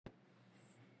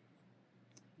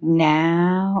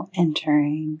Now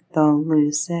entering the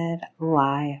Lucid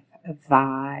Life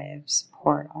Vibes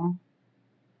portal.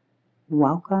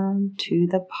 Welcome to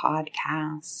the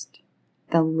podcast,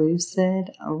 the Lucid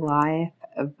Life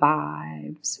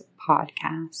Vibes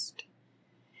podcast.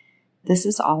 This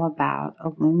is all about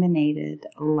illuminated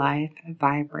life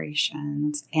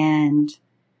vibrations, and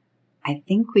I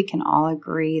think we can all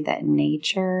agree that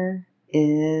nature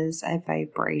is a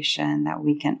vibration that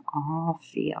we can all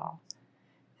feel.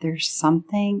 There's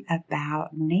something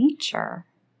about nature,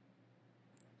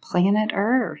 planet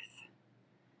Earth,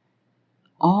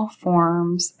 all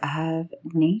forms of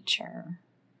nature.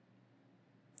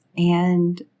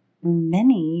 And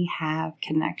many have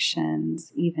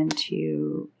connections even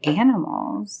to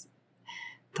animals,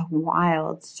 the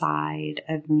wild side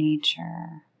of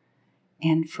nature.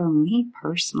 And for me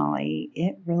personally,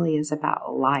 it really is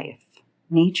about life.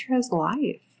 Nature is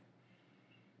life.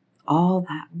 All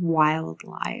that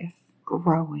wildlife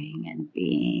growing and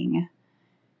being.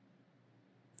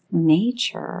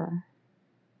 Nature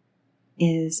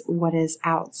is what is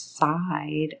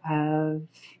outside of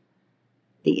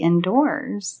the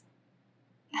indoors.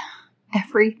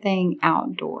 Everything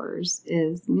outdoors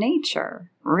is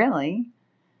nature, really.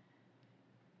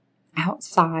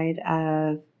 Outside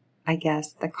of, I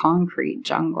guess, the concrete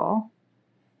jungle.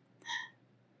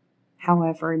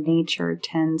 However, nature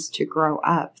tends to grow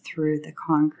up through the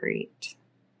concrete,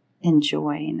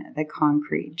 enjoying the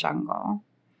concrete jungle.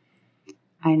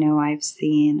 I know I've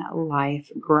seen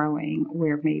life growing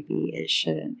where maybe it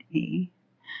shouldn't be.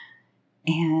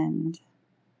 And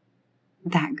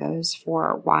that goes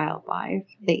for wildlife,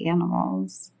 the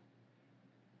animals.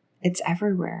 It's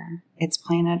everywhere. It's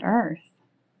planet Earth.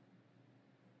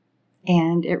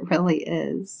 And it really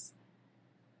is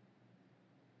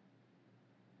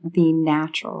the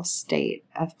natural state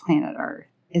of planet Earth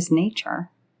is nature.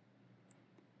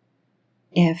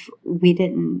 If we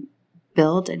didn't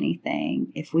build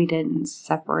anything, if we didn't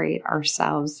separate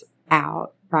ourselves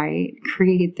out, right,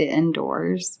 create the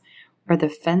indoors or the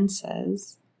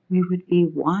fences, we would be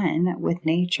one with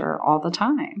nature all the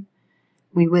time.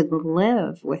 We would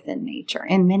live within nature,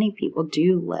 and many people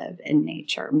do live in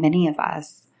nature. Many of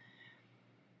us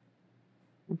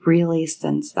really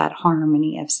sense that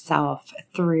harmony of self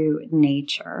through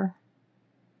nature.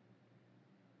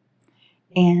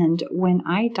 And when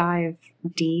I dive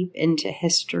deep into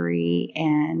history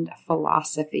and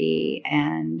philosophy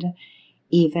and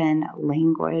even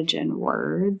language and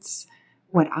words,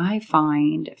 what I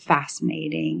find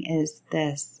fascinating is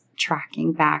this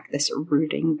tracking back, this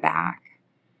rooting back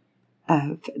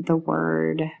of the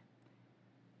word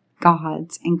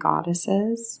gods and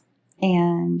goddesses.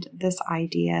 And this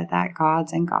idea that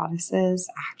gods and goddesses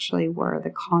actually were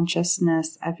the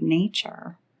consciousness of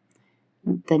nature,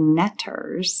 the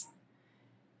netters,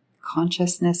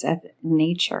 consciousness of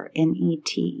nature,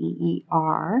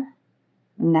 N-E-T-E-E-R,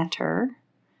 netter,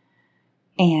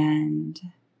 and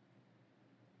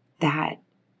that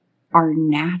our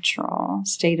natural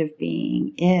state of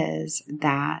being is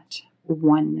that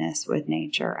oneness with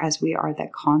nature, as we are the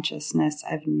consciousness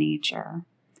of nature.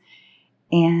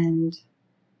 And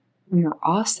we are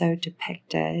also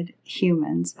depicted,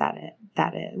 humans that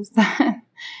is,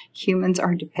 humans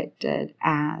are depicted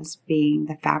as being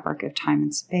the fabric of time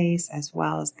and space, as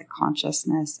well as the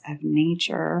consciousness of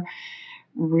nature,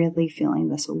 really feeling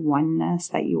this oneness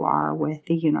that you are with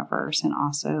the universe and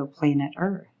also planet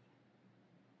Earth.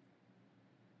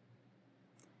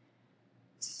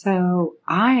 So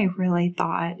I really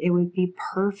thought it would be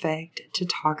perfect to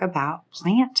talk about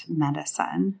plant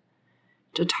medicine,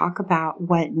 to talk about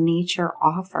what nature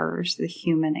offers the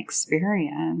human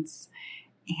experience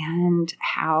and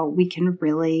how we can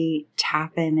really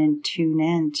tap in and tune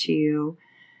into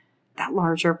that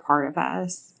larger part of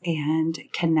us and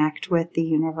connect with the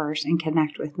universe and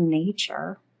connect with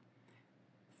nature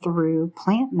through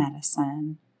plant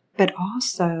medicine, but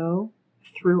also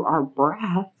through our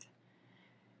breath.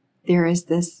 There is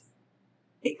this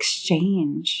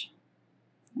exchange,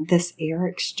 this air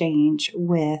exchange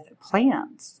with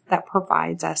plants that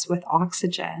provides us with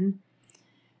oxygen.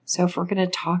 So if we're going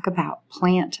to talk about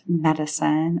plant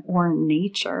medicine or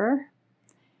nature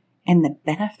and the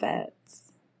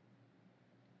benefits,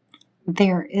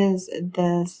 there is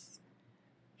this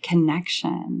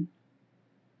connection.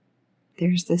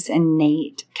 There's this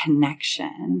innate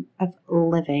connection of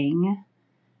living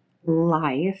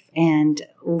life and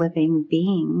living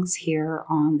beings here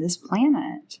on this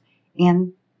planet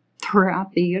and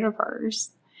throughout the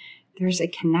universe. There's a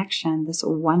connection, this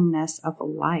oneness of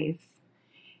life,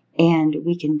 and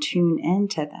we can tune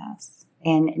into this.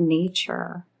 And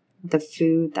nature the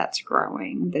food that's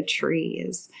growing, the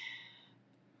trees,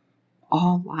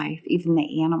 all life, even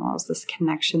the animals, this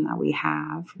connection that we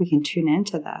have. We can tune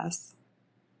into this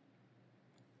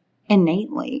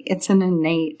innately. It's an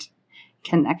innate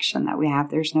connection that we have.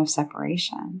 There's no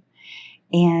separation.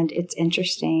 And it's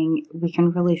interesting, we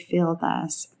can really feel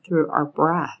this through our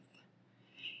breath.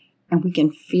 And we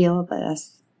can feel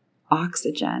this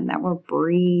oxygen that we're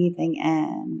breathing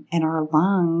in. And our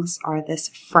lungs are this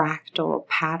fractal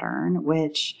pattern,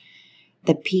 which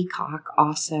the peacock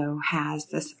also has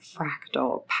this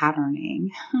fractal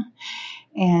patterning.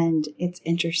 And it's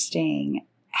interesting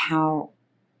how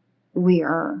we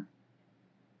are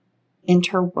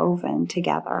interwoven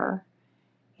together.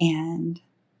 And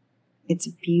it's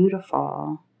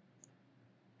beautiful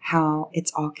how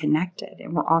it's all connected,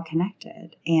 and we're all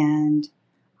connected. And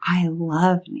I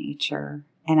love nature,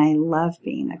 and I love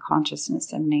being the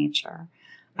consciousness of nature.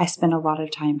 I spend a lot of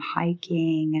time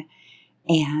hiking,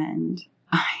 and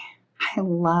I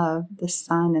love the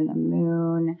sun and the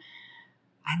moon.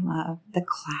 I love the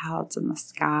clouds in the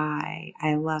sky.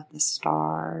 I love the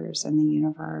stars and the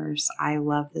universe. I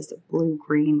love this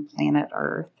blue-green planet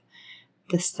Earth,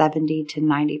 the 70 to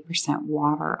 90%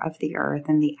 water of the earth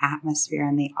and the atmosphere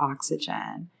and the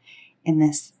oxygen, and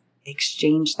this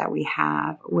exchange that we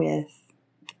have with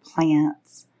the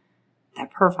plants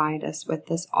that provide us with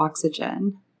this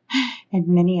oxygen. And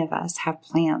many of us have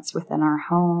plants within our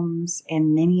homes,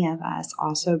 and many of us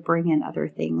also bring in other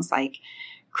things like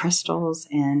crystals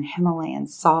and Himalayan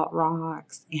salt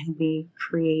rocks, and we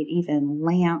create even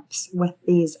lamps with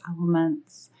these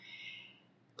elements.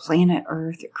 Planet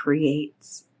Earth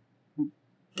creates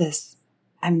this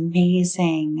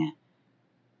amazing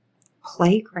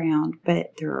playground,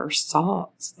 but there are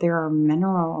salts, there are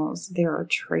minerals, there are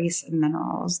trace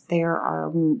minerals, there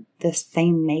are the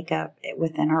same makeup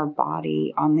within our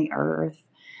body on the earth.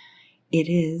 It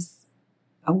is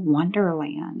a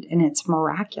wonderland, and it's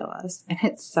miraculous, and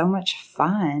it's so much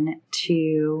fun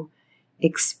to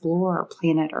explore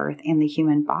planet Earth and the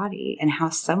human body and how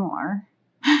similar.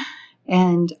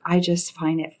 And I just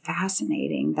find it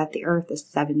fascinating that the earth is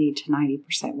 70 to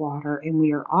 90% water, and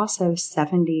we are also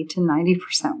 70 to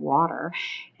 90% water,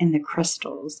 and the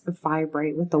crystals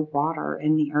vibrate with the water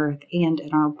in the earth and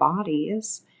in our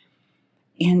bodies.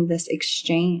 And this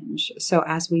exchange. So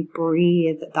as we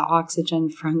breathe the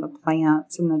oxygen from the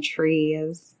plants and the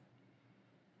trees,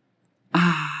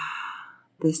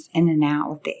 this in and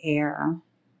out with the air,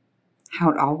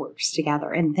 how it all works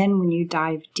together. And then when you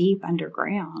dive deep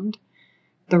underground,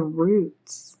 the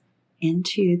roots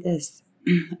into this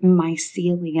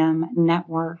mycelium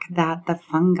network that the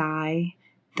fungi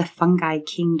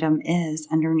kingdom is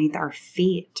underneath our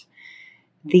feet.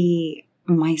 The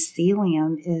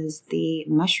mycelium is the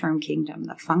mushroom kingdom,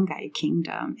 the fungi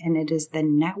kingdom, and it is the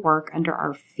network under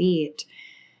our feet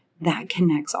that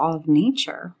connects all of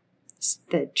nature.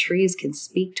 The trees can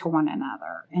speak to one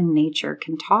another, and nature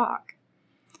can talk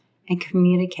and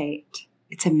communicate.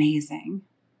 It's amazing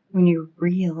when you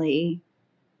really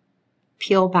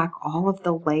peel back all of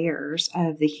the layers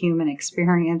of the human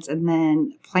experience and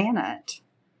then planet.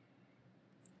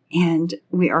 And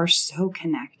we are so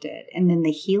connected. And then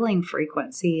the healing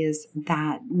frequencies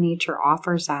that nature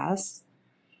offers us.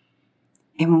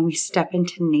 And when we step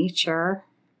into nature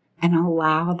and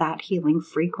allow that healing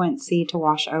frequency to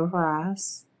wash over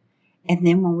us, and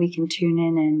then when we can tune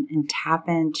in and tap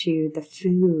into the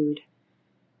food,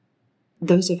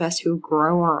 those of us who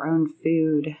grow our own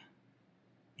food,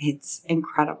 it's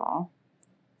incredible,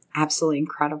 absolutely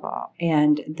incredible.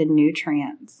 And the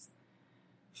nutrients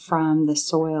from the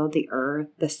soil, the earth,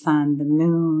 the sun, the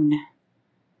moon,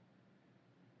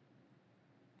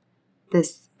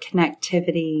 this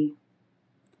connectivity.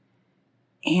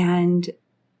 And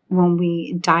when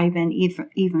we dive in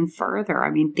even further,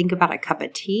 I mean, think about a cup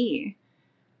of tea.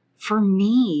 For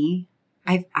me,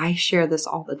 I share this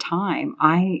all the time.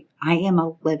 I am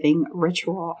a living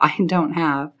ritual. I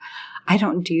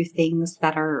don't do things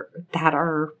that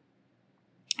are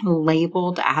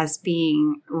labeled as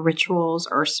being rituals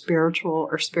or spiritual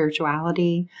or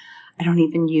spirituality. I don't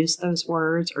even use those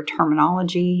words or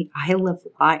terminology. I live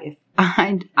life.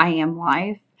 I am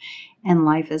life, and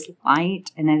life is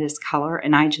light, and it is color,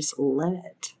 and I just live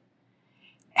it.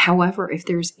 However, if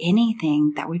there's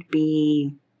anything that would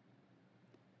be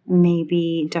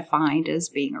maybe defined as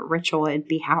being a ritual, it'd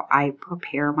be how I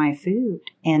prepare my food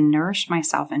and nourish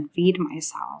myself and feed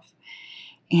myself.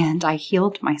 And I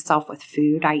healed myself with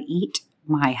food. I eat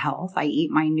my health. I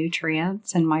eat my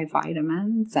nutrients and my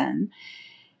vitamins. And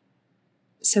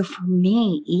so for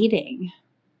me, eating,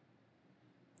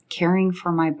 caring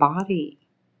for my body,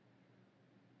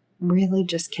 really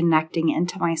just connecting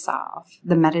into myself,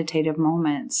 the meditative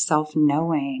moments,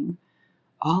 self-knowing,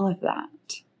 all of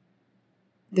that.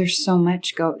 There's so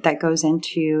much that goes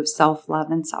into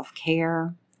self-love and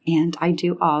self-care, and I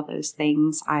do all those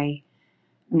things. I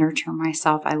nurture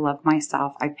myself, I love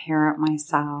myself, I parent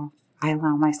myself, I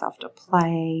allow myself to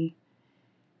play,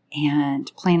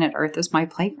 and planet Earth is my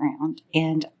playground,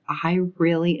 and I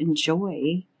really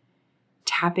enjoy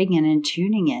tapping in and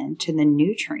tuning in to the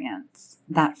nutrients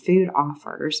that food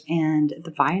offers, and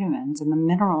the vitamins and the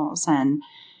minerals and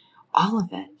all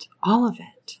of it, all of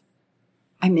it.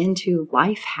 I'm into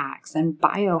life hacks and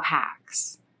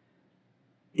biohacks,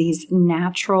 these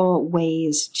natural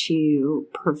ways to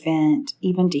prevent,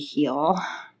 even to heal.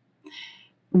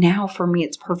 Now for me,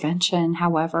 it's prevention.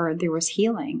 However, there was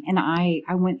healing. And I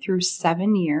went through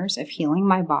 7 years of healing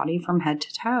my body from head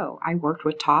to toe. I worked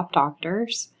with top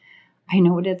doctors. I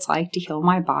know what it's like to heal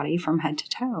my body from head to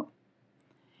toe.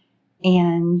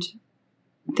 And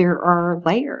there are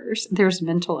layers. There's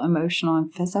mental, emotional,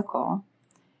 and physical.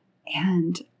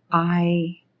 And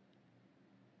I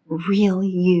really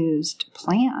used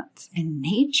plants and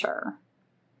nature,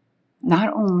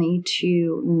 not only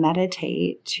to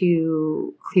meditate,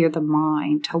 to clear the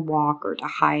mind, to walk or to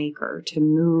hike or to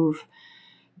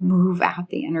move out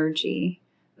the energy,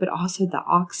 but also the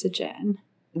oxygen,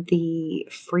 the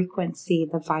frequency,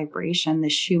 the vibration, the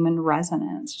Schumann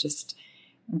resonance, just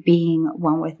being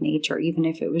one with nature, even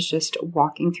if it was just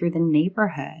walking through the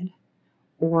neighborhood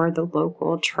or the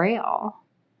local trail,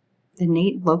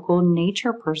 the local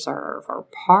nature preserve or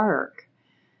park,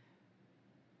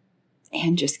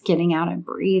 and just getting out and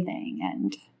breathing,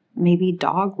 and maybe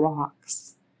dog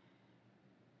walks,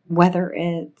 whether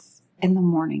it's in the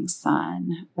morning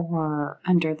sun or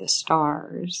under the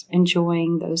stars,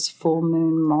 enjoying those full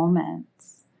moon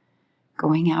moments,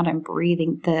 going out and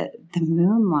breathing. The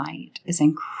moonlight is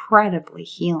incredibly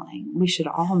healing. We should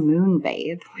all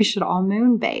moonbathe.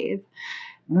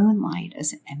 Moonlight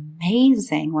is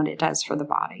amazing what it does for the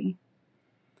body.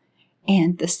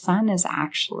 And the sun is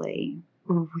actually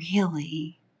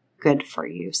really good for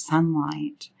you,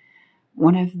 sunlight.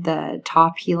 One of the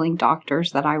top healing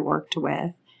doctors that I worked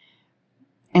with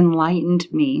enlightened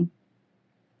me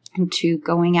into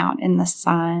going out in the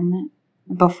sun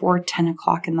before 10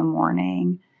 o'clock in the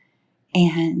morning.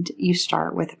 And you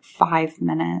start with 5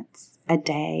 minutes a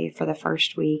day for the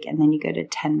first week, and then you go to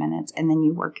 10 minutes, and then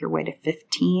you work your way to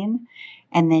 15,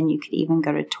 and then you could even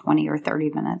go to 20 or 30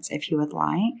 minutes if you would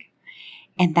like.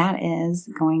 And that is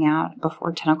going out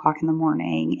before 10 o'clock in the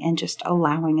morning and just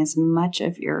allowing as much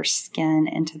of your skin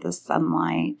into the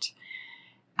sunlight.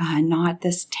 Not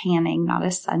this tanning, not a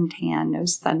suntan, no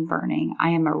sunburning. I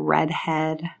am a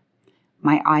redhead.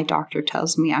 My eye doctor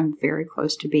tells me I'm very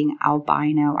close to being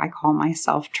albino. I call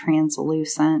myself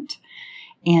translucent.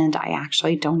 And I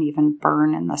actually don't even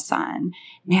burn in the sun.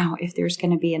 Now, if there's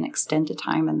going to be an extended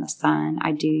time in the sun,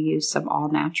 I do use some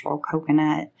all-natural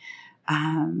coconut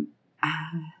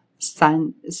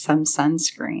some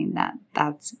sunscreen.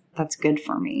 That's good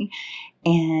for me.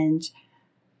 And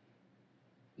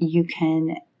you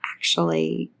can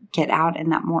actually get out in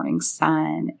that morning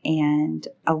sun and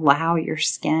allow your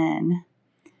skin.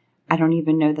 I don't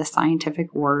even know the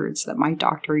scientific words that my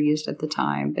doctor used at the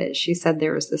time, but she said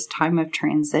there was this time of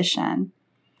transition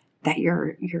that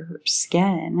your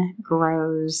skin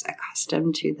grows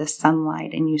accustomed to the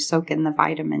sunlight, and you soak in the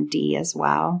vitamin D as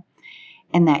well,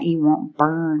 and that you won't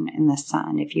burn in the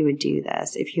sun if you would do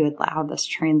this, if you allow this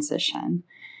transition.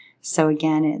 So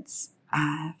again, it's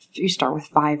you start with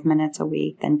 5 minutes a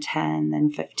week, then 10, then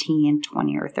 15,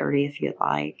 20, or 30 if you'd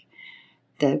like.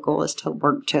 The goal is to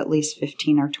work to at least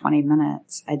 15 or 20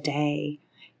 minutes a day,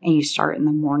 and you start in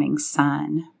the morning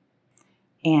sun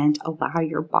and allow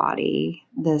your body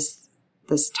this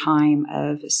time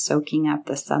of soaking up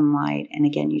the sunlight. And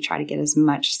again, you try to get as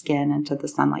much skin into the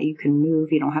sunlight. You can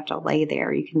move. You don't have to lay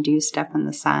there. You can do stuff in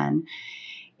the sun.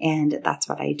 And that's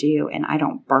what I do. And I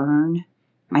don't burn.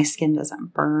 My skin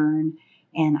doesn't burn.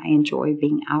 And I enjoy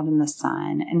being out in the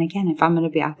sun. And again, if I'm going to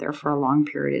be out there for a long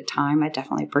period of time, I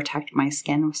definitely protect my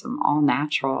skin with some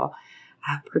all-natural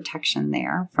protection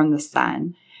there from the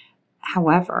sun.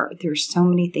 However, there's so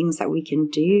many things that we can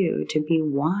do to be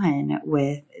one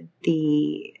with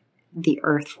the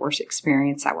earth force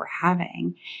experience that we're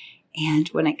having. And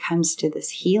when it comes to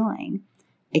this healing,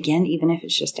 again, even if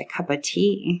it's just a cup of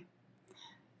tea,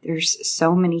 there's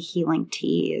so many healing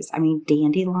teas. I mean,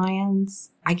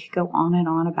 dandelions. I could go on and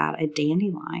on about a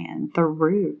dandelion. The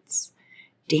roots.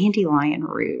 Dandelion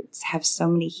roots have so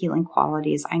many healing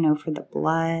qualities. I know for the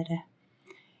blood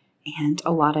and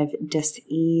a lot of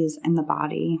dis-ease in the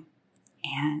body.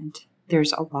 And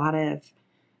there's a lot of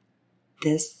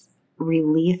this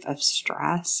relief of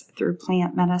stress through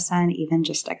plant medicine, even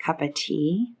just a cup of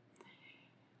tea.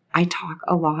 I talk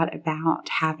a lot about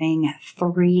having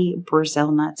 3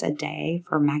 Brazil nuts a day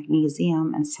for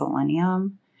magnesium and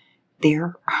selenium.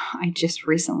 I just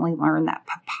recently learned that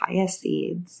papaya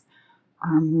seeds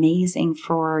are amazing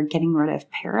for getting rid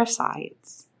of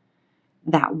parasites.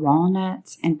 That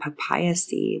walnuts and papaya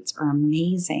seeds are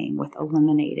amazing with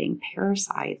eliminating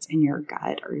parasites in your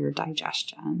gut or your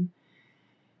digestion.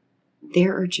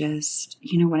 There are just,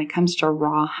 when it comes to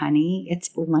raw honey, it's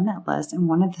limitless. And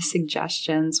one of the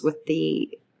suggestions with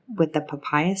the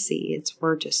papaya seeds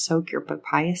were to soak your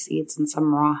papaya seeds in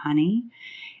some raw honey,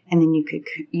 and then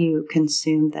you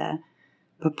consume the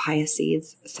papaya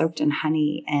seeds soaked in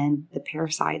honey, and the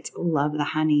parasites love the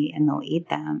honey and they'll eat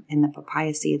them, and the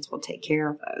papaya seeds will take care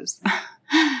of those.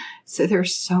 So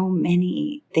there's so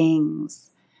many things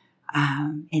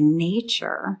in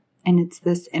nature. And it's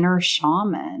this inner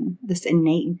shaman, this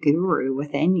innate guru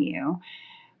within you.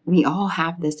 We all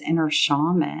have this inner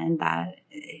shaman that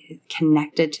is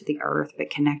connected to the earth,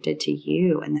 but connected to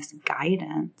you, and this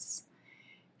guidance.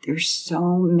 There's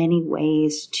so many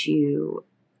ways to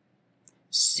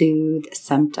soothe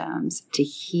symptoms, to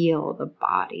heal the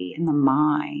body and the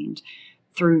mind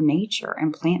through nature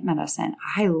and plant medicine.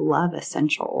 I love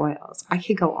essential oils. I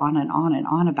could go on and on and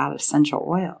on about essential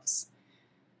oils.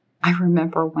 I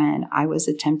remember when I was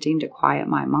attempting to quiet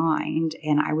my mind,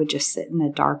 and I would just sit in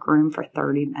a dark room for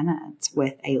 30 minutes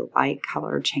with a light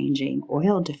color changing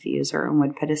oil diffuser and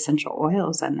would put essential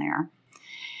oils in there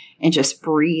and just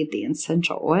breathe the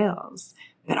essential oils,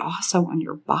 but also on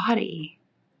your body.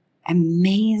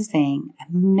 Amazing,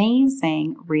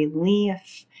 amazing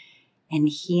relief and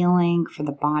healing for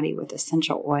the body with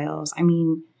essential oils. I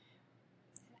mean,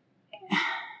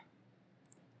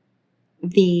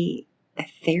 the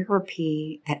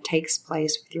therapy that takes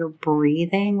place with your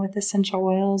breathing with essential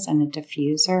oils and a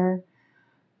diffuser,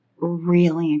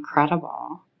 really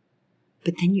incredible.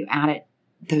 But then you add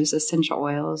those essential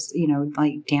oils,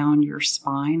 like down your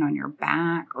spine, on your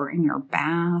back, or in your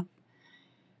bath.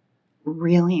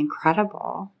 Really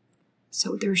incredible.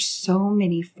 So there's so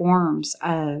many forms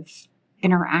of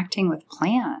interacting with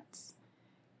plants,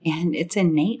 and it's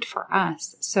innate for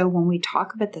us. So when we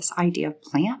talk about this idea of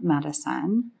plant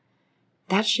medicine,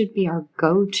 that should be our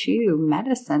go-to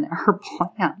medicine, our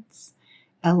plants,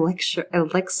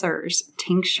 elixirs,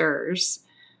 tinctures,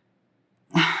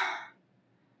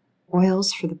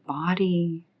 oils for the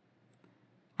body.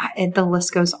 The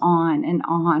list goes on and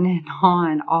on and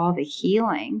on. All the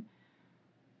healing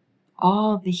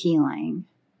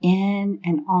in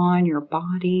and on your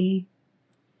body,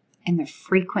 and the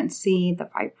frequency, the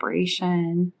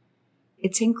vibration.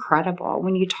 It's incredible.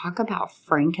 When you talk about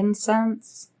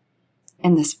frankincense,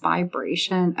 and this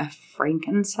vibration of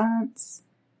frankincense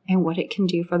and what it can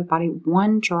do for the body.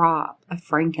 1 drop of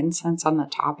frankincense on the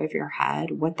top of your head,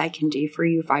 what that can do for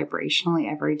you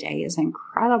vibrationally every day is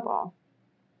incredible.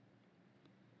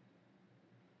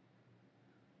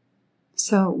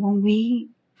 So when we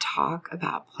talk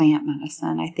about plant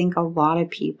medicine, I think a lot of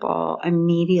people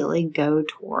immediately go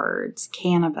towards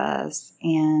cannabis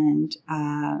and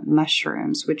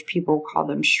mushrooms, which people call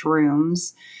them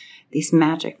shrooms. These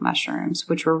magic mushrooms,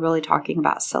 which we're really talking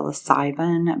about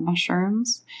psilocybin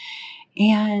mushrooms.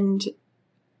 And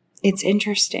it's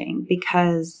interesting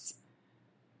because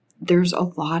there's a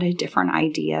lot of different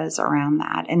ideas around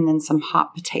that. And then some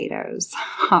hot potato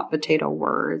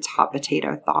words, hot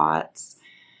potato thoughts,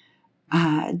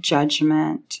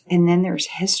 judgment. And then there's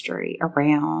history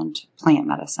around plant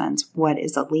medicines. What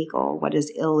is illegal? What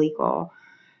is illegal?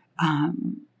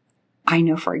 I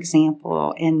know, for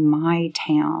example, in my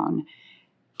town,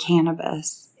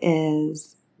 cannabis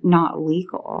is not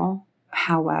legal.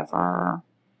 However,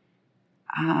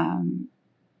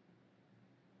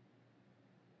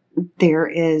 there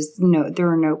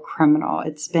are no criminal.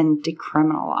 It's been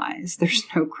decriminalized. There's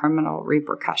no criminal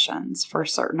repercussions for a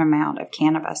certain amount of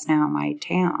cannabis now in my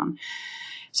town.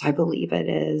 So I believe it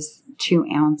is 2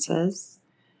 ounces.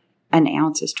 An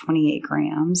ounce is 28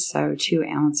 grams, so 2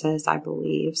 ounces, I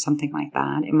believe, something like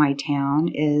that, in my town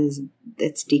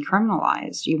it's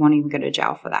decriminalized. You won't even go to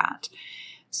jail for that.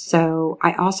 So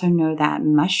I also know that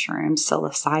mushrooms,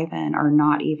 psilocybin, are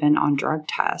not even on drug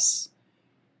tests,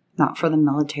 not for the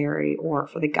military or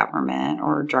for the government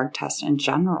or drug tests in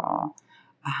general.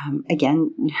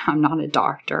 Again, I'm not a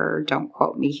doctor. Don't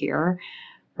quote me here.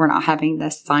 We're not having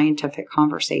this scientific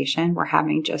conversation. We're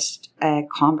having just a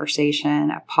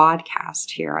conversation, a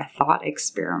podcast here, a thought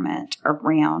experiment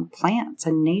around plants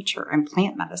and nature and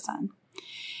plant medicine.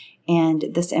 And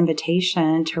this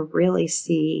invitation to really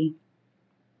see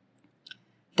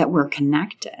that we're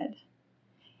connected.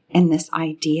 And this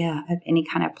idea of any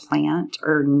kind of plant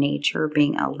or nature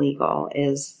being illegal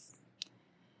is,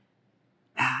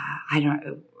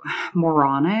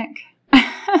 moronic.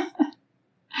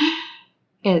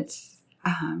 It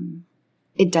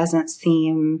doesn't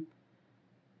seem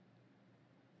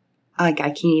like I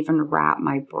can even wrap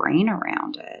my brain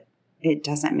around it. It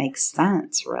doesn't make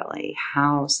sense, really,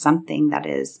 how something that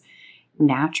is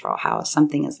natural, how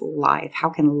something is life, how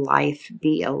can life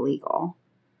be illegal?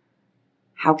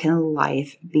 How can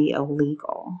life be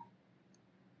illegal?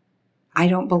 I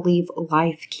don't believe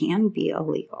life can be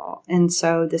illegal. And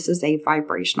so this is a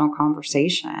vibrational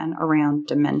conversation around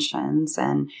dimensions.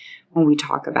 And when we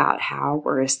talk about how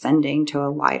we're ascending to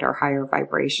a lighter, higher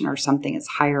vibration, or something is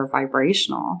higher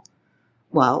vibrational,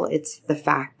 well, it's the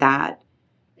fact that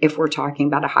if we're talking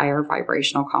about a higher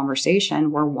vibrational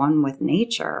conversation, we're one with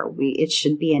nature. It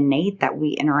should be innate that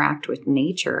we interact with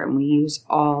nature, and we use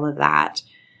all of that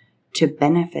to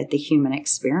benefit the human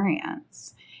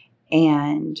experience.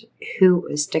 And who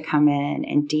is to come in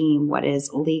and deem what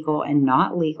is legal and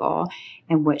not legal,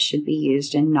 and what should be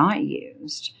used and not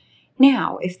used?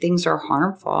 Now, if things are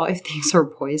harmful, if things are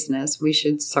poisonous, we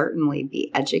should certainly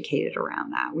be educated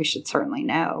around that. We should certainly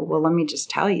know. Well, let me just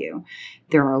tell you,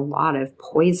 there are a lot of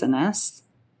poisonous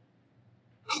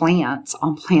plants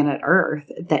on planet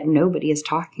Earth that nobody is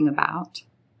talking about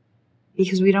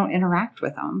because we don't interact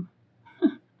with them.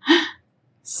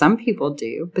 Some people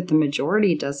do, but the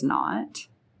majority does not.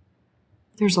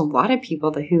 There's a lot of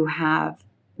people who have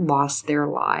lost their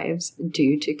lives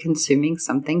due to consuming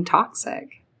something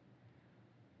toxic.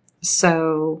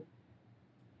 So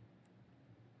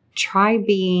try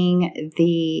being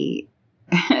the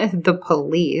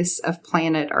police of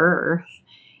planet Earth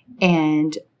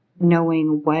and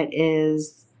knowing what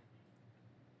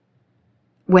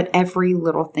every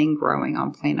little thing growing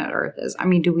on planet Earth is. I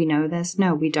mean, do we know this?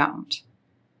 No, we don't.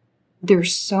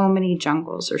 There's so many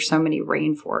jungles, there's so many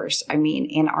rainforests. I mean,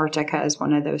 Antarctica is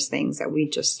one of those things that we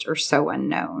just are so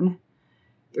unknown.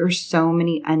 There's so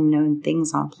many unknown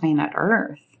things on planet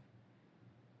Earth.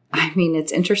 I mean,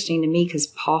 it's interesting to me because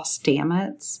Paul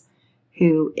Stamets,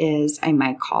 who is a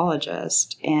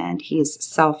mycologist, and he's a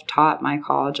self-taught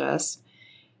mycologist,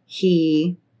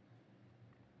 he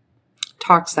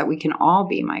talks that we can all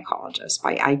be mycologists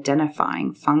by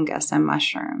identifying fungus and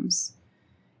mushrooms.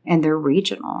 And they're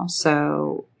regional.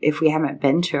 So if we haven't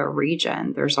been to a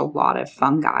region, there's a lot of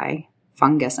fungi,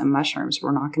 fungus, and mushrooms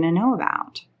we're not going to know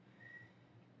about.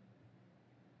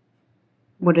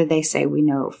 What do they say? We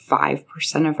know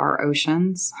 5% of our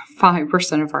oceans.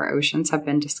 5% of our oceans have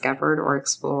been discovered or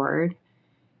explored.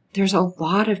 There's a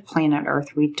lot of planet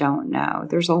Earth we don't know.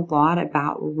 There's a lot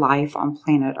about life on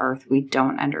planet Earth we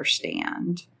don't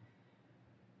understand.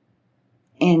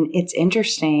 And it's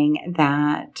interesting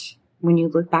that when you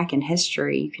look back in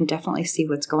history, you can definitely see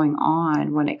what's going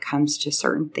on when it comes to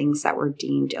certain things that were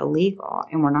deemed illegal.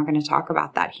 And we're not going to talk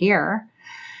about that here.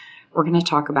 We're going to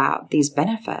talk about these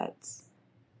benefits.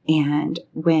 And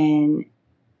when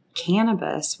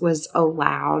cannabis was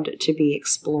allowed to be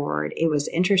explored, it was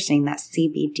interesting that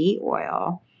CBD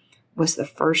oil was the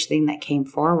first thing that came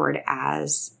forward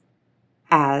as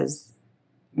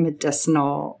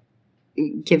medicinal,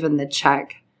 given the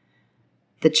check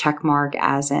mark,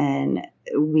 as in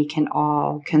we can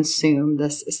all consume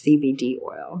this CBD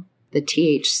oil. The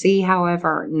THC,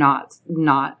 however, not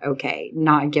okay,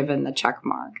 not given the check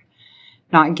mark,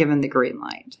 not given the green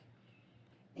light.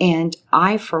 And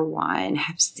I, for one,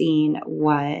 have seen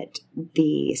what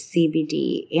the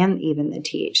CBD and even the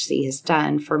THC has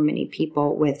done for many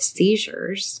people with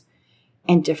seizures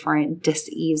and different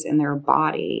dis-ease in their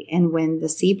body. And when the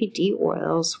CBD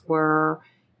oils were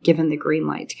given the green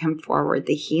light to come forward,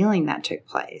 the healing that took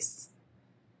place.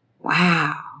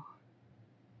 Wow.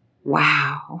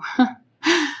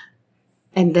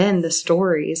 And then the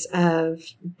stories of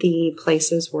the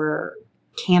places where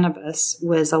cannabis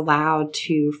was allowed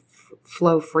to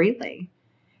flow freely.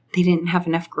 They didn't have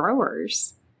enough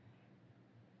growers.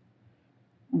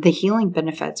 The healing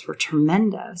benefits were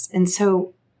tremendous. And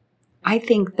so I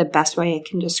think the best way I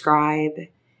can describe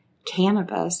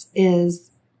cannabis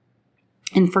is,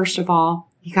 and first of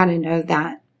all, you got to know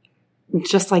that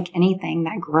just like anything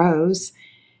that grows,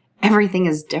 everything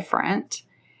is different.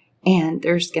 And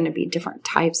there's going to be different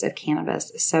types of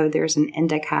cannabis. So there's an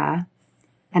indica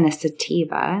and a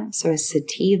sativa. So a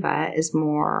sativa is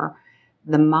more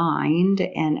the mind,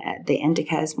 and the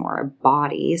indica is more a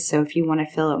body. So if you want to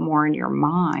feel it more in your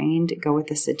mind, go with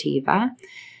the sativa.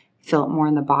 Feel it more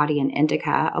in the body, and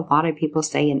indica. A lot of people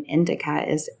say an indica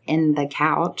is in the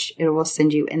couch. It will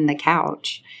send you in the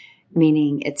couch.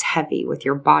 meaning it's heavy with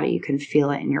your body. You can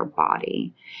feel it in your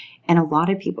body. And a lot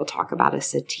of people talk about a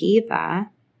sativa.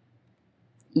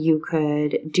 You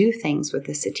could do things with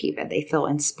a sativa. They feel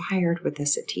inspired with a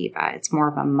sativa. It's more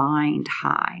of a mind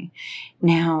high.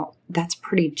 Now, that's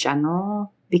pretty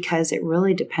general because it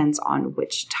really depends on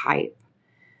which type.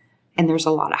 And there's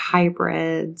a lot of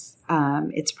hybrids.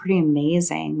 It's pretty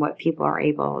amazing what people are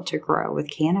able to grow with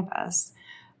cannabis.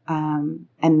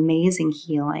 Amazing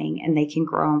healing, and they can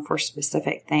grow them for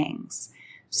specific things.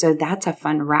 So that's a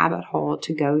fun rabbit hole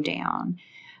to go down.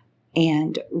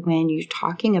 And when you're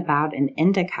talking about an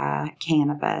indica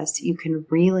cannabis, you can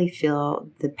really feel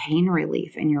the pain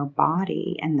relief in your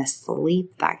body and the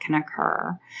sleep that can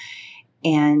occur.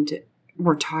 And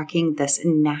we're talking this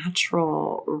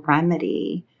natural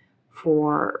remedy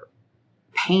for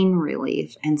pain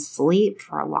relief and sleep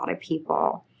for a lot of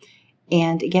people.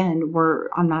 And again,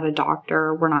 I'm not a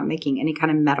doctor. We're not making any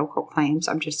kind of medical claims.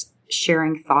 I'm just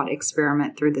sharing thought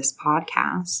experiment through this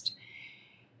podcast.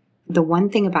 The one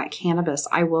thing about cannabis,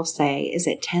 I will say, is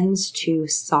it tends to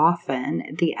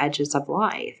soften the edges of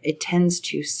life. It tends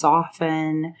to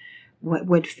soften what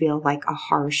would feel like a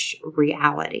harsh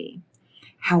reality.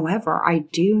 However, I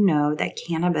do know that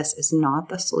cannabis is not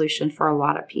the solution for a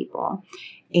lot of people.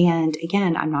 And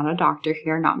again, I'm not a doctor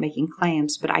here, not making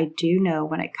claims, but I do know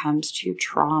when it comes to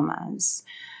traumas,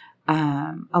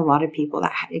 a lot of people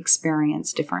that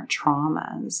experience different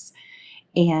traumas,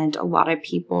 and a lot of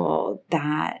people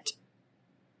that,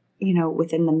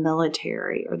 within the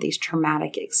military, or these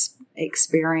traumatic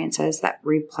experiences that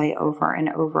replay over and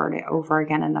over and over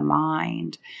again in the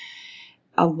mind.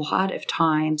 A lot of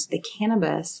times the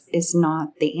cannabis is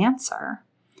not the answer.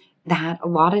 That a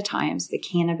lot of times the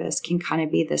cannabis can kind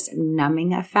of be this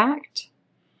numbing effect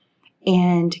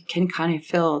and can kind of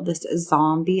feel this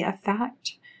zombie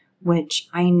effect, which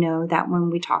I know that when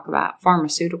we talk about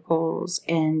pharmaceuticals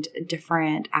and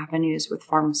different avenues with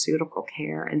pharmaceutical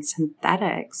care and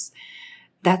synthetics,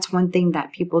 that's one thing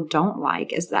that people don't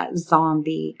like, is that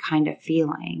zombie kind of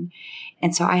feeling.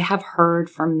 And so I have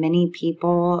heard from many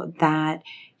people that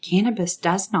cannabis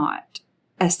does not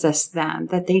assist them,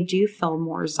 that they do feel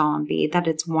more zombie, that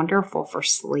it's wonderful for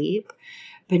sleep,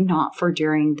 but not for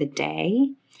during the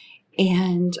day.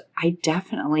 And I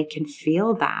definitely can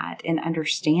feel that and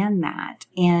understand that.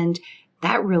 And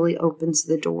that really opens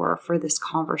the door for this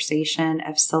conversation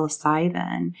of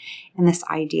psilocybin and this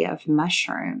idea of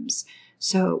mushrooms.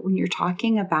 So when you're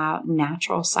talking about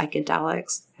natural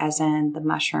psychedelics, as in the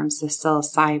mushrooms, the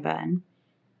psilocybin,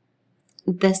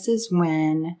 this is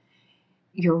when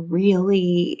you're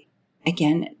really,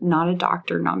 again, not a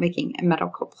doctor, not making a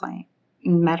medical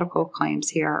claims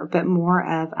here, but more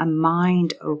of a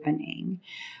mind opening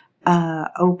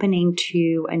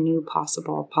to a new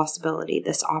possibility,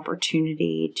 this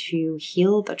opportunity to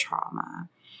heal the trauma.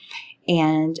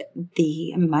 And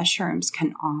the mushrooms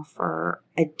can offer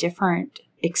a different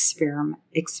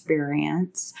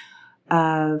experience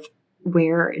of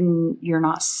where you're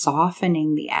not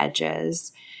softening the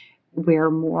edges,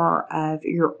 where more of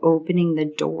you're opening the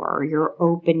door, you're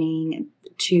opening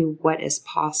to what is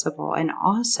possible, and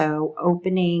also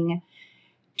opening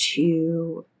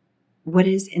to what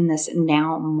is in this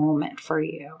now moment for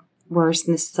you. Whereas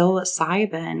in the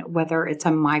psilocybin, whether it's a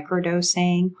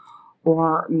microdosing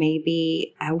or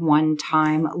maybe a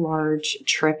one-time large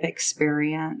trip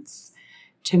experience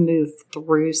to move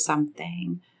through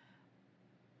something,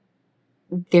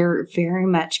 there very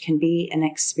much can be an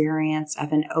experience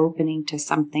of an opening to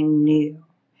something new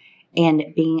and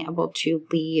being able to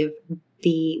leave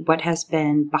what has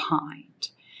been behind.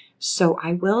 So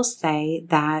I will say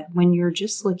that when you're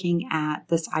just looking at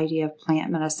this idea of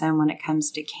plant medicine when it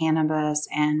comes to cannabis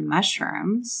and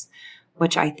mushrooms,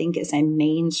 which I think is a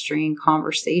mainstream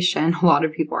conversation, a lot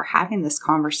of people are having this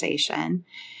conversation.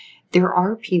 There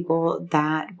are people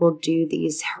that will do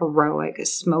these heroic,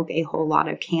 smoke a whole lot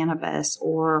of cannabis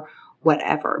or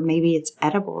whatever. Maybe it's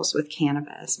edibles with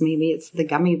cannabis. Maybe it's the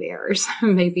gummy bears.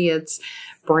 Maybe it's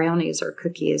brownies or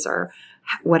cookies or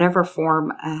whatever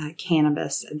form of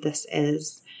cannabis this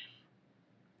is.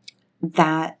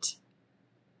 That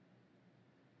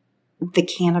the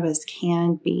cannabis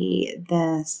can be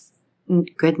this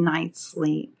good night's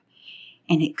sleep,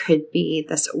 and it could be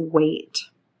this weight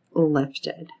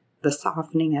lifted, the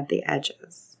softening of the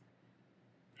edges.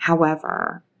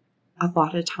 However, a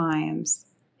lot of times,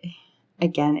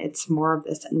 again, it's more of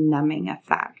this numbing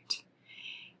effect.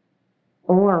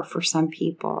 Or for some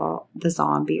people, the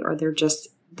zombie, or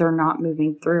they're not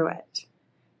moving through it.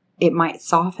 It might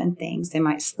soften things. They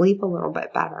might sleep a little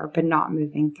bit better, but not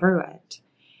moving through it.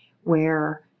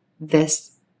 Where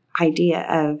this idea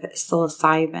of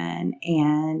psilocybin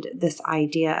and this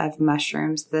idea of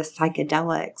mushrooms, the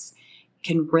psychedelics,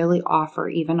 can really offer,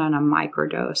 even on a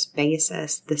microdose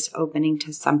basis, this opening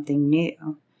to something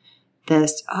new.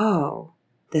 This, oh,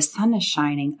 the sun is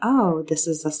shining. Oh, this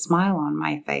is a smile on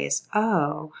my face.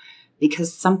 Oh,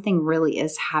 because something really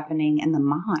is happening in the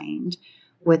mind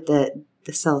with the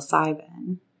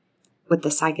psilocybin, with the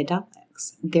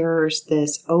psychedelics. There's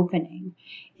this opening.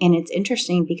 And it's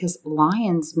interesting because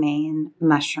lion's mane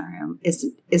mushroom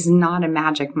is not a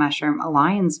magic mushroom. A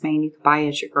lion's mane you can buy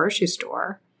at your grocery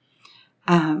store.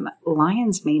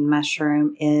 Lion's mane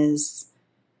mushroom is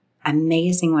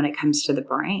amazing when it comes to the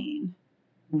brain.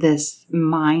 This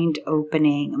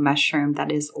mind-opening mushroom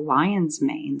that is lion's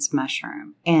mane's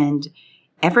mushroom. And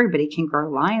everybody can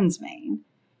grow lion's mane.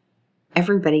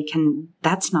 Everybody can,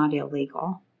 that's not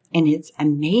illegal. And it's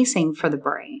amazing for the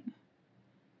brain.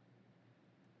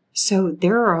 So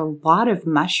there are a lot of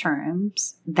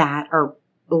mushrooms that are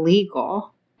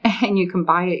legal and you can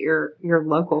buy at your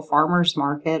local farmer's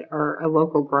market or a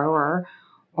local grower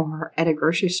or at a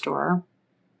grocery store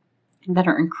that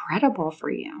are incredible for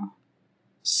you.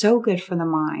 So good for the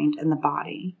mind and the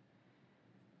body.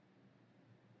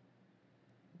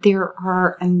 There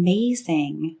are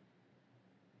amazing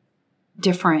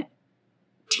different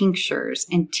tinctures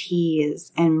and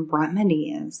teas and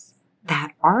remedies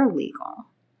that are legal,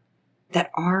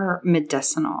 that are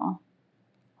medicinal,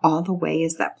 all the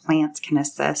ways that plants can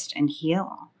assist and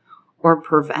heal or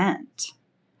prevent.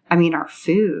 I mean, our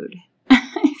food,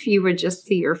 if you would just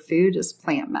see your food as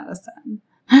plant medicine.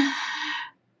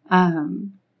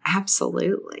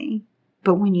 Absolutely.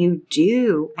 But when you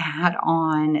do add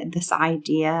on this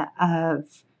idea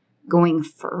of going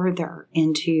further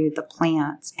into the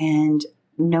plants and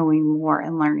knowing more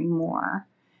and learning more,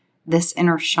 this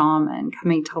inner shaman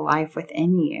coming to life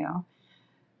within you,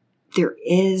 there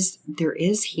is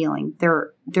healing,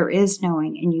 there is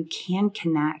knowing, and you can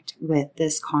connect with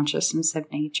this consciousness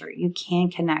of nature. You can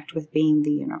connect with being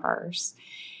the universe.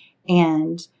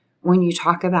 And when you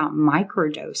talk about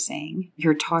microdosing,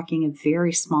 you're talking a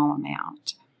very small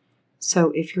amount.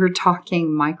 So if you're talking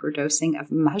microdosing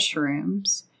of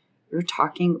mushrooms, you're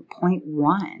talking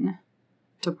 0.1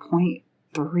 to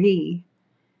 0.3.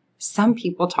 Some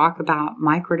people talk about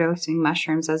microdosing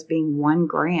mushrooms as being 1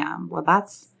 gram. Well,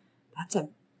 that's a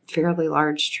fairly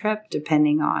large trip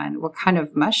depending on what kind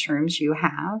of mushrooms you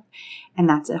have. And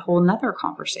that's a whole nother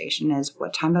conversation, is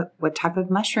what type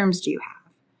of mushrooms do you have?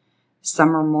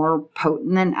 Some are more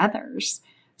potent than others.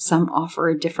 Some offer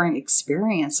a different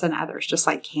experience than others, just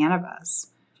like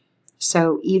cannabis.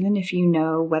 So even if you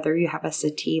know whether you have a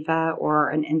sativa or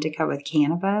an indica with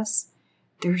cannabis,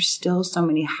 there's still so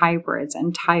many hybrids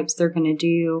and types. They're going to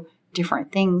do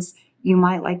different things. You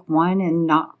might like one and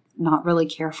not really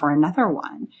care for another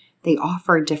one. They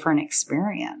offer a different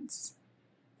experience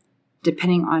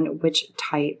depending on which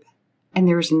type. And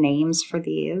there's names for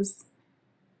these.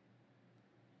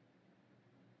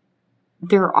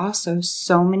 There are also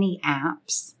so many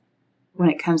apps when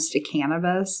it comes to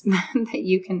cannabis that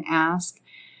you can ask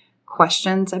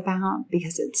questions about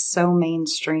because it's so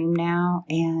mainstream now,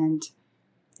 and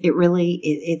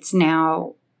it's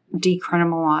now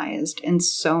decriminalized in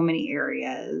so many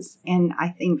areas. And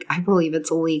I believe it's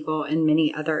illegal in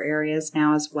many other areas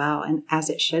now as well, and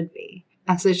as it should be.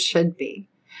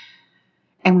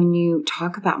 And when you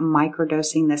talk about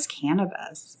microdosing this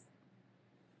cannabis,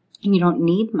 and you don't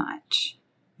need much,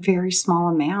 very small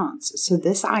amounts. So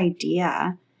this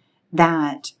idea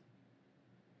that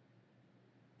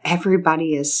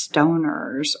everybody is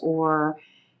stoners or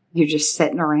you're just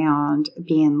sitting around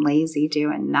being lazy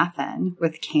doing nothing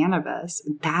with cannabis,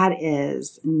 that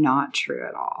is not true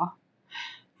at all.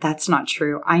 That's not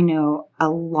true. I know a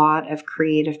lot of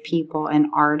creative people and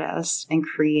artists and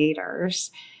creators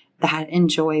that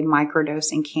enjoy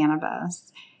microdosing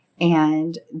cannabis.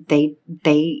 And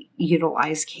they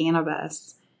utilize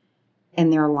cannabis in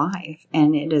their life,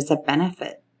 and it is a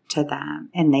benefit to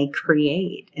them, and they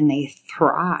create and they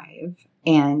thrive,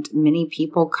 and many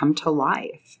people come to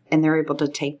life and they're able to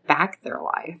take back their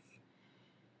life.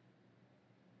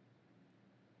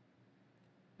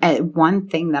 And one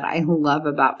thing that I love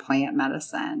about plant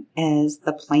medicine is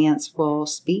the plants will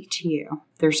speak to you.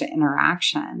 There's an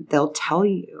interaction. They'll tell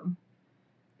you.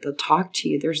 They'll talk to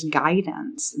you. There's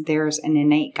guidance. There's an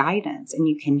innate guidance, and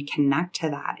you can connect to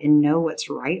that and know what's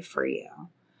right for you.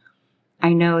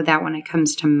 I know that when it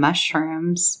comes to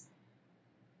mushrooms,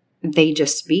 they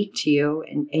just speak to you,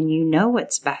 and you know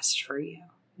what's best for you.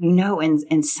 You know,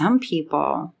 and some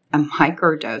people, a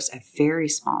microdose, a very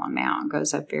small amount,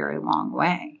 goes a very long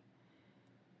way.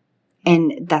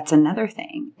 And that's another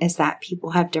thing, is that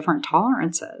people have different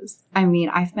tolerances. I mean,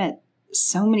 I've met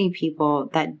so many people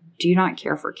that do not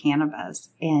care for cannabis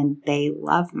and they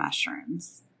love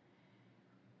mushrooms.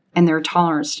 And their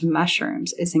tolerance to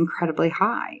mushrooms is incredibly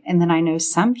high. And then I know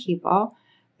some people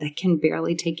that can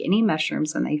barely take any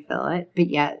mushrooms and they feel it, but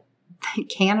yet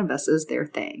cannabis is their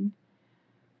thing.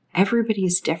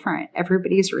 Everybody's different.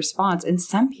 Everybody's response. And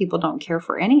some people don't care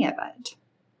for any of it.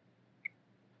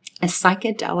 A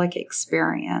psychedelic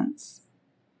experience,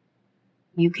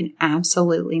 you can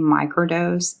absolutely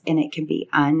microdose and it can be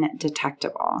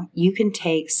undetectable. You can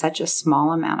take such a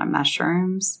small amount of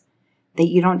mushrooms that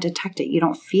you don't detect it, you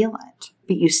don't feel it,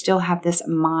 but you still have this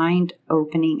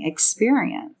mind-opening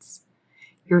experience.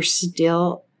 You're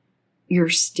still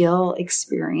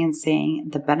experiencing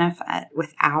the benefit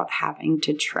without having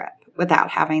to trip, without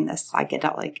having this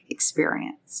psychedelic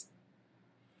experience.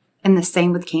 And the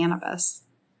same with cannabis.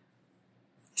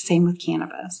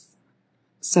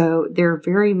 So there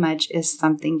very much is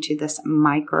something to this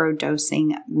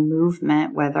microdosing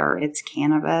movement, whether it's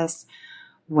cannabis,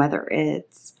 whether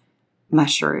it's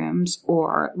mushrooms,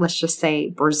 or let's just say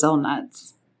Brazil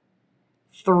nuts.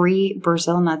 3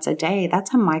 Brazil nuts a day,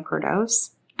 that's a microdose.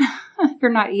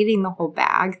 You're not eating the whole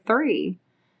bag, 3.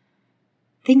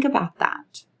 Think about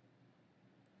that.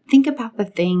 Think about the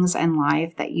things in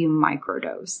life that you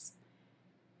microdose.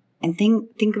 And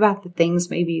think about the things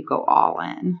maybe you go all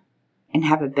in and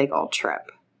have a big old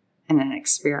trip and an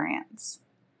experience.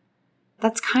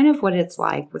 That's kind of what it's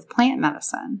like with plant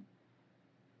medicine.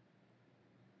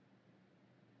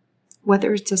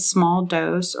 Whether it's a small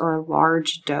dose or a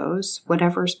large dose,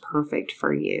 whatever's perfect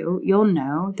for you, you'll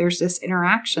know there's this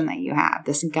interaction that you have,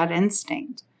 this gut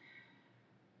instinct.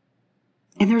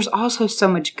 And there's also so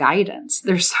much guidance.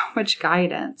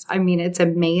 I mean, it's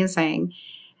amazing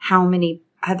how many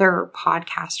other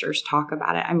podcasters talk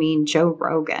about it. I mean, Joe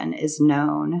Rogan is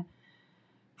known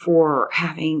for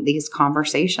having these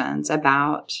conversations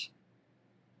about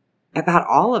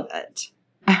all of it,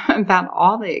 about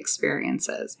all the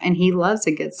experiences. And he loves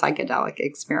a good psychedelic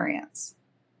experience.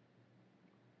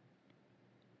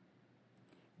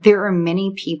 There are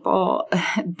many people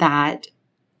that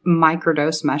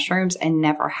microdose mushrooms and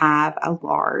never have a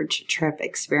large trip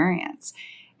experience.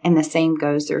 And the same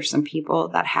goes, there's some people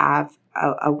that have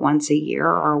a once a year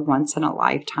or once in a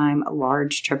lifetime a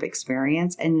large trip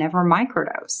experience and never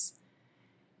microdose.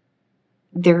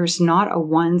 There's not a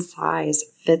one size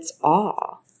fits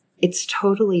all. It's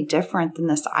totally different than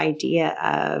this idea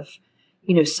of,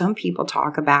 some people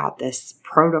talk about this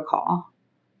protocol,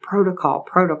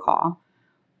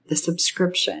 the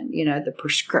subscription, the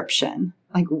prescription.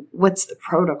 Like, what's the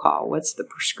protocol? What's the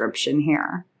prescription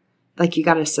here? Like, you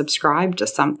got to subscribe to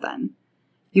something.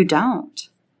 You don't.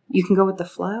 You can go with the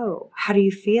flow. How do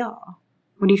you feel?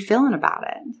 What are you feeling about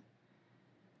it?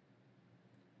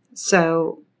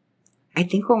 So I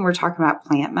think when we're talking about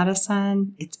plant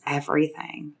medicine, it's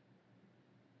everything.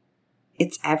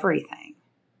 It's everything.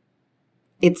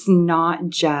 It's not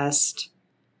just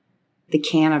the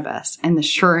cannabis and the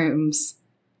shrooms.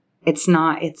 It's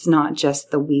not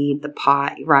just the weed, the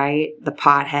pot, right? The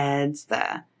potheads,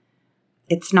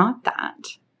 it's not that.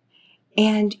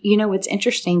 And, it's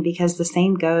interesting because the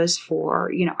same goes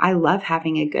for, I love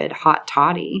having a good hot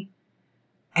toddy.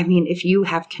 I mean, if you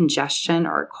have congestion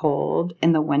or a cold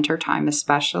in the wintertime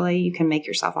especially, you can make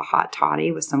yourself a hot toddy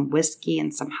with some whiskey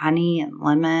and some honey and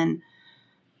lemon.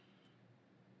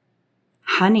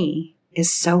 Honey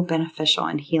is so beneficial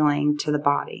and healing to the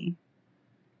body.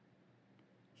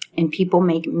 And people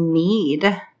make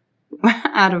mead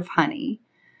out of honey.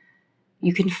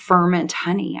 You can ferment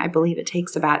honey. I believe it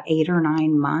takes about 8 or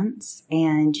 9 months,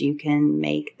 and you can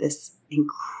make this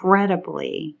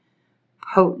incredibly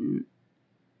potent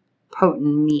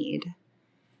mead.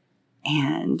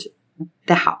 And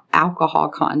the alcohol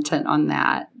content on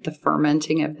that, the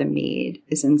fermenting of the mead,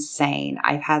 is insane.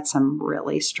 I've had some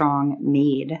really strong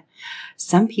mead.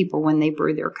 Some people, when they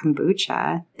brew their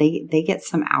kombucha, they get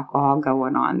some alcohol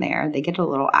going on there. They get a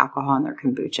little alcohol in their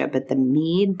kombucha, but the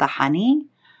mead, the honey,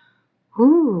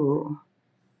 ooh,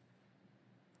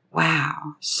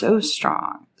 wow, so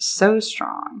strong, so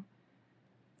strong.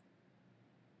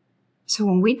 So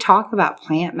when we talk about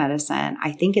plant medicine,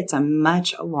 I think it's a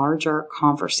much larger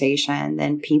conversation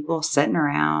than people sitting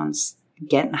around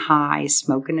getting high,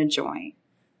 smoking a joint.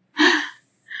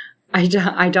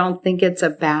 I don't think it's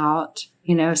about,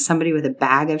 somebody with a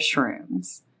bag of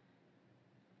shrooms.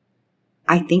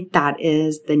 I think that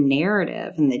is the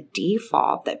narrative and the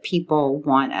default that people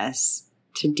want us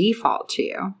to default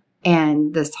to.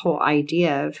 And this whole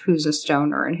idea of who's a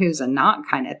stoner and who's a not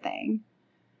kind of thing.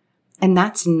 And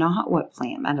that's not what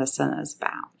plant medicine is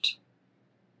about.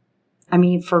 I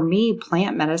mean, for me,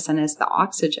 plant medicine is the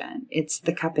oxygen. It's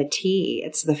the cup of tea.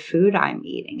 It's the food I'm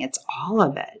eating. It's all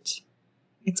of it.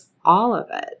 It's all of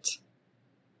it.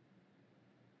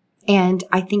 And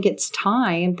I think it's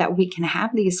time that we can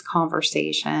have these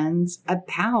conversations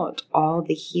about all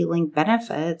the healing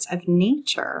benefits of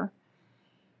nature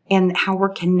and how we're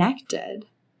connected,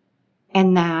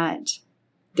 and that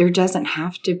there doesn't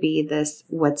have to be this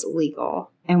what's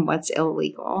legal and what's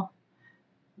illegal.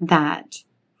 That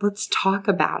let's talk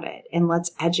about it and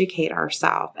let's educate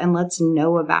ourselves and let's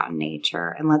know about nature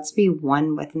and let's be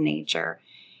one with nature.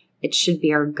 It should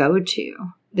be our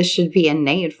go-to. This should be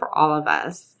innate for all of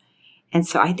us. And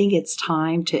so I think it's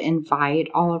time to invite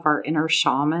all of our inner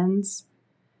shamans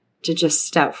to just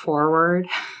step forward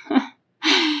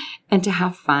and to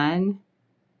have fun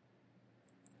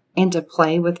and to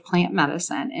play with plant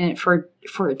medicine, and for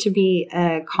it to be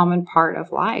a common part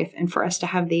of life, and for us to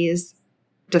have these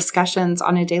discussions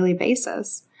on a daily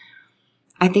basis.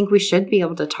 I think we should be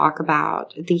able to talk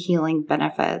about the healing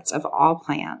benefits of all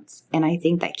plants, and I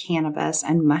think that cannabis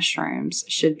and mushrooms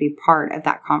should be part of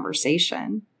that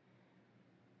conversation.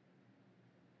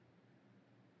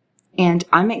 And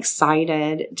I'm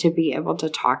excited to be able to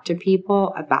talk to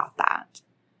people about that.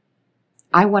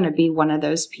 I want to be one of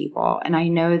those people, and I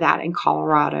know that in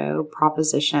Colorado,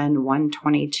 Proposition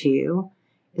 122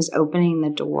 is opening the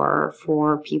door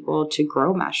for people to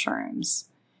grow mushrooms,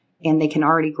 and they can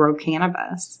already grow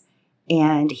cannabis.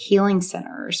 And healing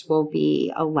centers will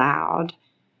be allowed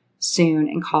soon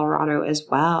in Colorado as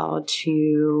well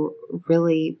to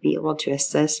really be able to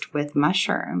assist with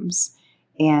mushrooms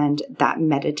and that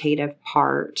meditative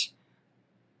part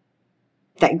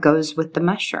that goes with the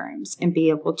mushrooms, and be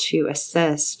able to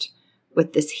assist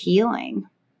with this healing,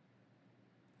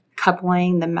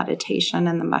 coupling the meditation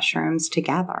and the mushrooms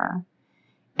together.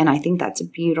 And I think that's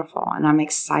beautiful, and I'm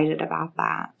excited about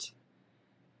that.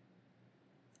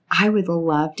 I would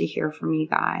love to hear from you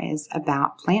guys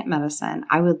about plant medicine.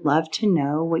 I would love to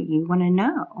know what you want to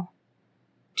know.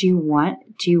 Do you want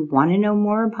to know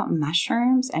more about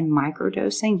mushrooms and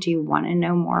microdosing? Do you want to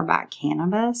know more about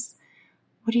cannabis?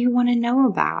 What do you want to know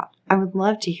about? I would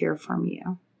love to hear from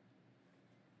you.